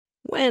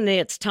When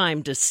it's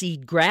time to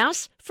seed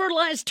grass,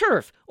 fertilize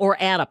turf, or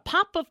add a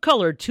pop of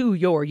color to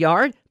your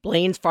yard,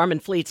 Blaine's Farm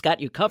and Fleet's got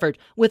you covered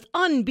with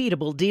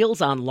unbeatable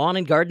deals on lawn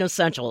and garden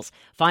essentials.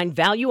 Find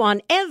value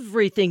on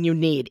everything you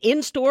need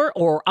in-store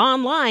or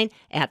online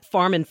at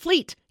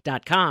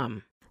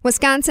farmandfleet.com.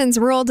 Wisconsin's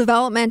Rural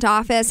Development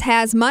Office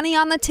has money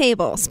on the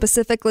table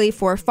specifically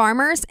for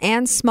farmers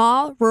and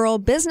small rural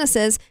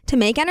businesses to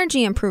make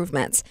energy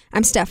improvements.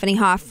 I'm Stephanie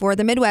Hoff for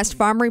the Midwest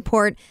Farm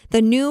Report.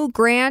 The new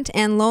grant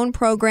and loan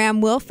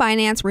program will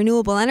finance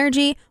renewable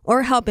energy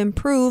or help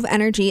improve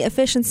energy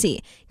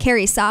efficiency.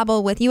 Carrie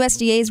Sobel with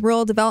USDA's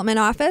Rural Development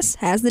Office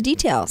has the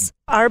details.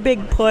 Our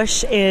big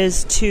push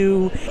is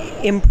to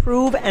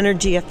improve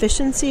energy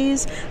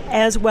efficiencies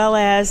as well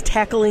as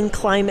tackling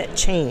climate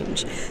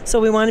change.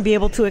 So we want to be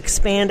able to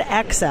expand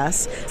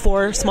access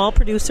for small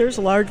producers,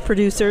 large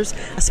producers,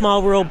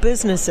 small rural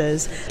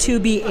businesses to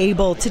be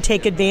able to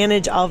take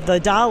advantage of the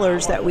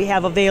dollars that we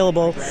have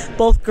available,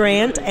 both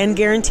grant and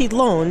guaranteed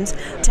loans,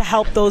 to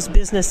help those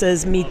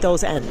businesses meet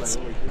those ends.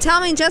 Tell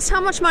me, just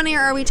how much money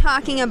are we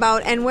talking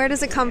about and where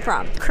does it come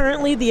from?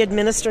 Currently, the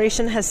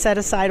administration has set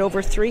aside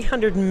over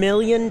 $300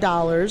 million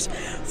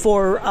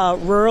for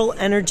Rural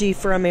Energy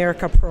for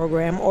America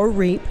program, or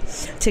REAP,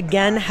 to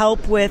again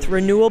help with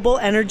renewable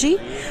energy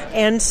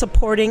and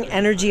supporting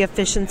energy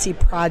efficiency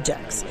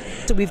projects.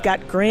 So we've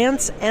got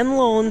grants and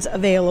loans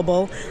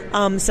available,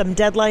 some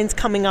deadlines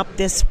coming up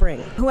this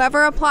spring.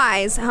 Whoever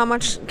applies, how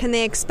much can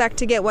they expect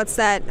to get? What's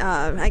that,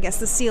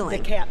 the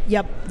ceiling? The cap.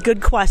 Yep,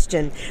 good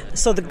question.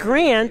 So the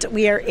grant,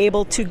 we are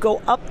able to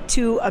go up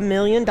to $1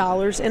 million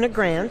in a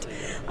grant.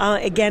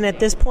 Again, at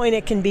this point,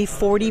 it can be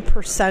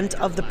 40%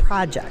 of the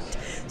project.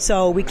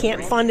 So we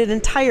can't fund an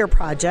entire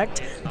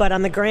project, but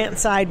on the grant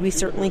side, we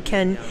certainly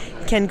can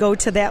go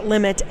to that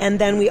limit. And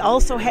then we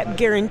also have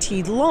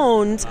guaranteed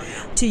loans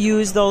to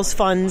use those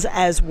funds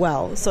as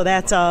well. So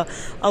that's a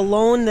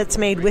loan that's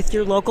made with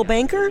your local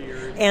banker,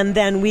 and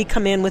then we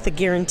come in with a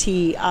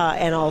guarantee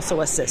and also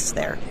assist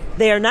there.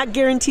 They are not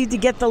guaranteed to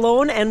get the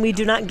loan, and we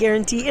do not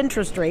guarantee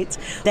interest rates.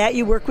 That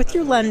you work with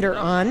your lender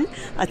on.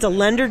 It's a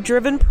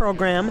lender-driven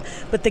program,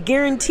 but the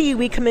guarantee,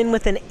 we come in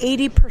with an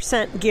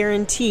 80%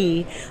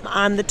 guarantee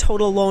on the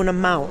total loan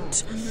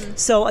amount. Mm-hmm.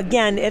 So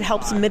again, it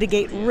helps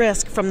mitigate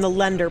risk from the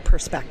lender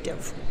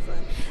perspective.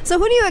 So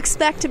who do you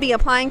expect to be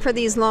applying for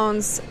these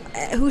loans?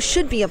 Who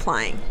should be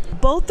applying?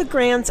 Both the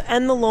grants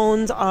and the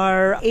loans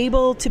are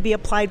able to be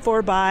applied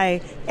for by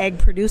ag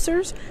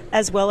producers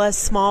as well as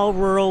small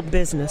rural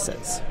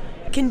businesses.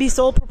 It can be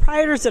sole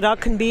proprietors, it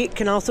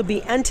can also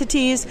be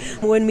entities.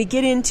 When we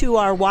get into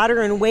our water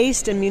and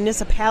waste and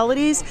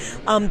municipalities,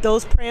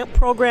 those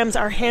programs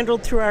are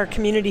handled through our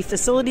community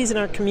facilities and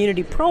our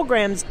community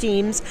programs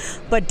teams,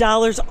 but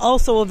dollars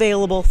also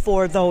available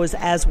for those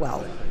as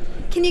well.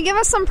 Can you give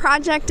us some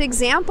project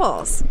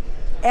examples?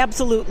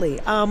 Absolutely.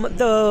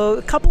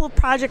 The couple of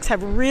projects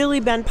have really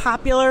been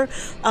popular.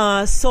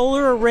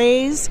 Solar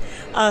arrays,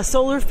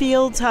 solar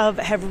fields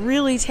have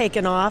really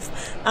taken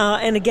off,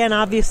 and again,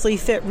 obviously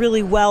fit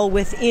really well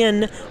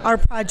within our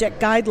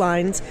project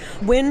guidelines.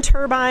 Wind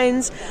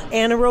turbines,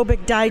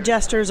 anaerobic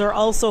digesters are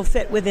also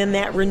fit within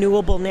that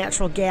renewable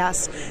natural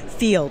gas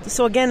field.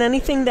 So again,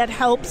 anything that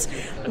helps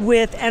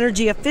with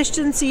energy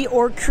efficiency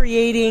or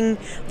creating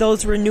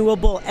those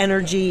renewable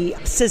energy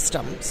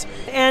systems.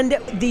 And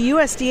the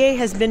USDA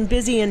has been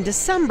busy in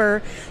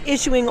December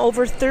issuing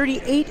over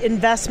 38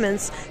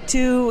 investments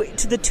to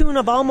the tune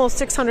of almost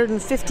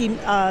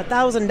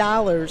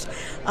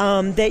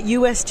 $650,000 that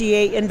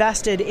USDA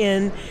invested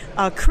in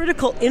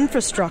critical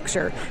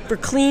infrastructure for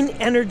clean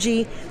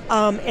energy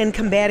and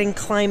combating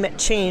climate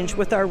change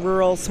with our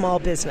rural small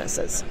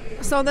businesses.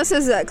 So this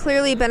has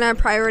clearly been a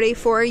priority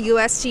for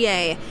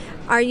USDA.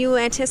 Are you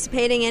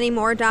anticipating any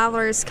more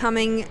dollars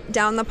coming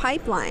down the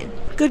pipeline?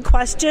 Good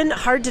question.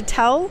 Hard to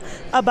tell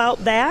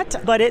about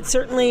that, but it's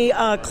certainly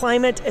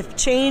climate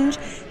change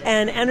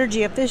and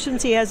energy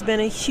efficiency has been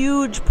a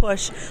huge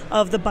push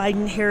of the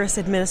Biden-Harris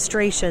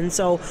administration,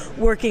 so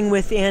working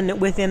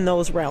within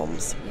those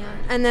realms. Yeah.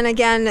 And then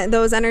again,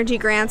 those energy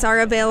grants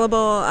are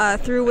available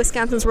through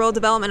Wisconsin's Rural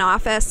Development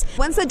Office.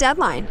 When's the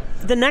deadline?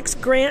 The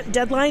next grant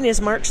deadline is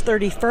March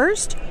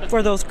 31st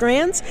for those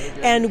grants,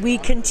 and we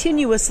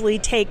continuously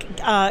take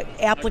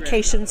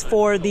applications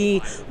for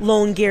the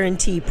loan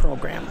guarantee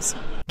programs.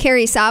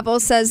 Carrie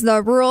Sobel says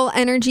the rural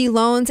energy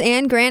loans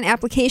and grant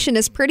application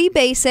is pretty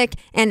basic,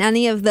 and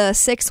any of the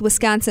 6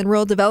 Wisconsin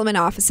Rural Development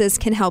Offices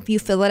can help you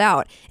fill it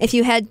out. If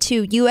you head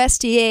to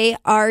USDA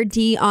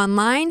RD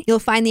online, you'll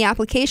find the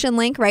application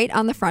link right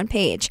on the front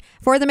page.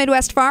 For the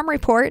Midwest Farm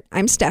Report,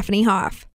 I'm Stephanie Hoff.